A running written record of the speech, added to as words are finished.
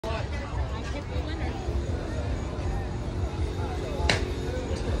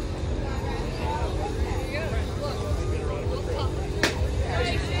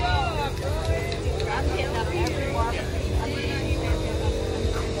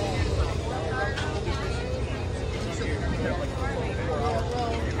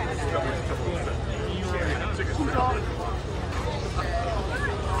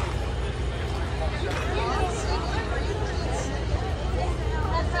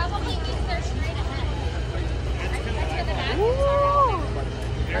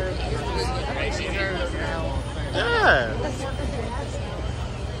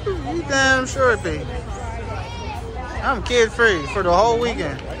damn sure it be. I'm kid free for the whole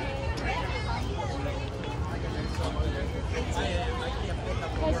weekend.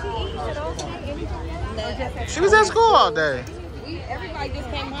 She was at school all day. Everybody just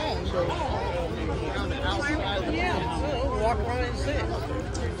came home. Yeah, walk around and sit.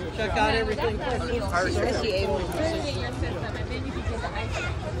 Check out everything.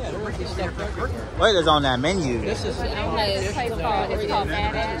 What is on that menu? This is It's called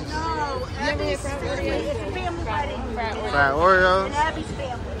Badass. No, Abby's family wedding. Fried Oreos. And Abby's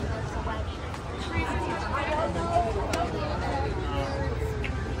family.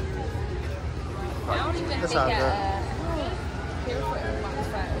 I don't even That's think all good. care for everyone's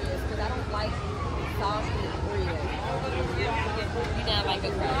fried Oreos because I don't like saucy Oreos. You know, like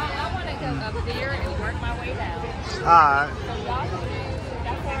a fried. I want to go up there and work my way down. Alright. So y'all can do.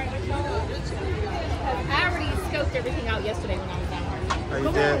 That's all right with y'all. I already scoped everything out yesterday when I was down here. Oh,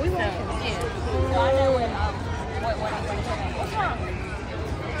 you did? So, yeah. So I know what I'm going to put on. What's wrong?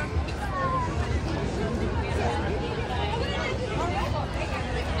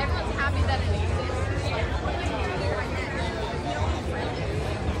 Everyone's happy that it exists.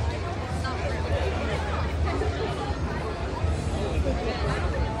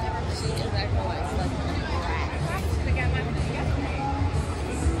 She is acting like such a rat.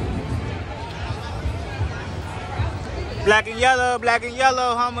 Black and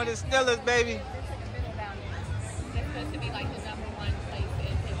yellow, home of the Steelers, baby. It's supposed to be like the #1 place in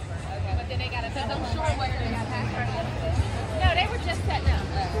Pittsburgh. But then they got to tell them sure where they got passed. No, they were just setting up.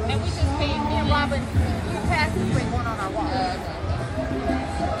 And we just paid me and Robin 2 passes with one on our wall.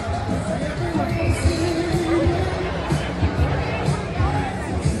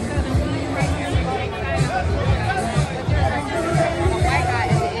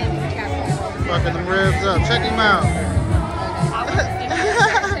 Fucking them ribs up. Check him out.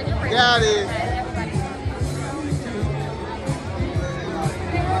 Got it.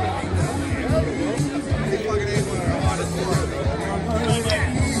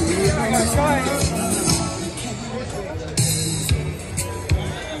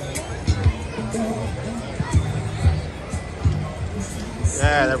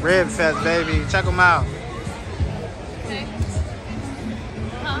 Yeah, the Rib Fest, baby. Check them out.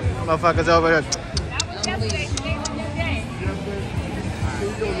 Motherfuckers over there.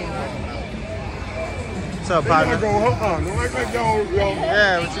 What's up, partner?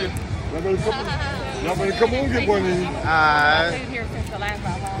 Yeah, what you? Y'all better come on get one of these. Alright.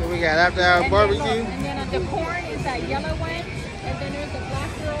 What we got? After our barbecue? And then the corn is that yellow one. And then there's the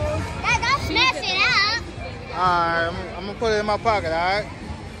black girls. Don't mess it up. Alright, I'm gonna put it in my pocket, alright?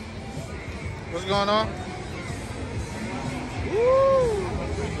 What's going on? Woo!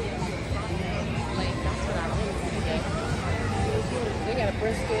 We got a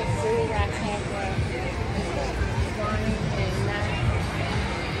brisket, food, rack hamburger, wine, and that.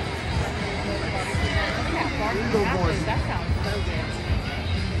 That sounds so good.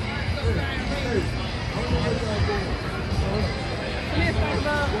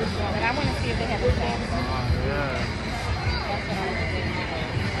 But I want to see if they have a salad. Yeah. That's what I was thinking.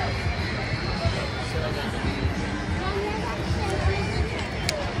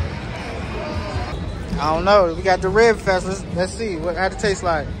 I don't know. We got the Rib Fest. Let's see. How it taste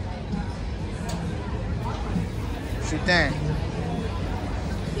like? What you think?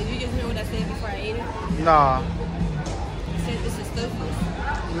 Did you just hear what I said before I ate it? Nah. I said this is tofu.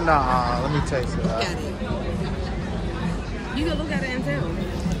 Nah. Let me taste it. Look at it. You can look at it in town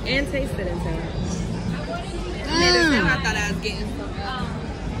and taste it in town. I thought I was getting some.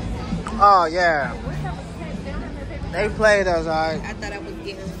 Oh, yeah. They played us, alright. I thought I was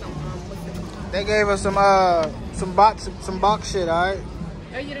getting some. What's it called? They gave us some box shit, alright?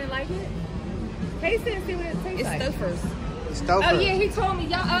 Oh, you didn't like it? Taste it and see what it tastes It's like. Stouffer's. It's tofu. Oh yeah, he told me.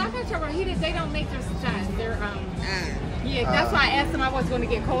 Y'all, I thought y'all were. They don't make their shots. They're Yeah, that's why I asked him I was going to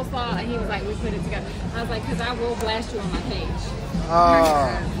get coleslaw, and he was like, we put it together. I was like, because I will blast you on my page. Oh.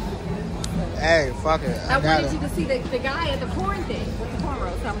 Hey, fuck it. I got wanted it. you to see the guy at the corn thing with the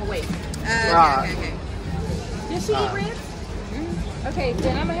cornrows, so I'm going to wait. Okay. Did she eat ribs? Okay,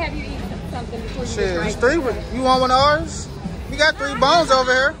 then I'm going to have you eat something before you Shit, get it's right. 3. You want one of ours? We got 3 bones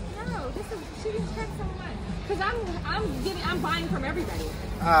over here. No, she didn't take so much. Because I'm buying from everybody.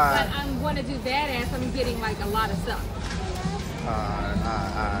 Alright. But I'm going to do badass. I'm getting like a lot of stuff.